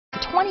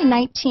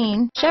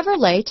2019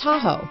 Chevrolet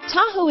Tahoe.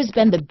 Tahoe has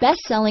been the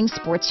best-selling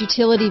sports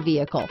utility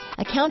vehicle,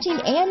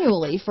 accounting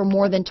annually for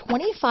more than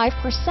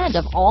 25%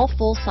 of all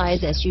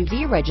full-size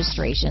SUV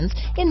registrations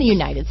in the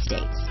United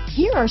States.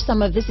 Here are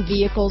some of this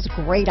vehicle's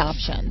great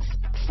options: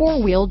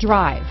 four-wheel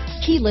drive,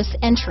 keyless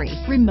entry,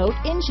 remote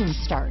engine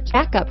start,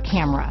 backup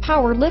camera,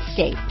 power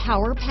liftgate,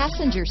 power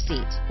passenger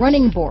seat,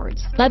 running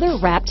boards,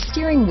 leather-wrapped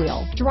steering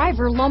wheel,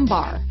 driver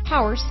lumbar,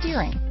 power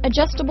steering,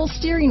 adjustable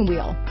steering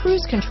wheel,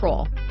 cruise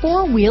control,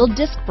 four-wheel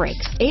disc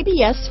brakes,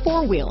 ABS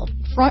four-wheel,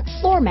 front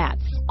floor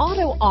mats,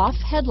 auto-off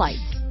headlights,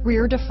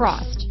 rear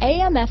defrost,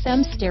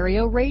 AM/FM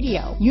stereo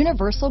radio,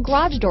 universal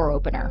garage door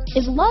opener.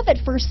 Is love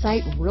at first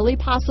sight really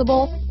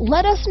possible?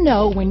 Let us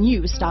know when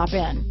you stop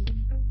in.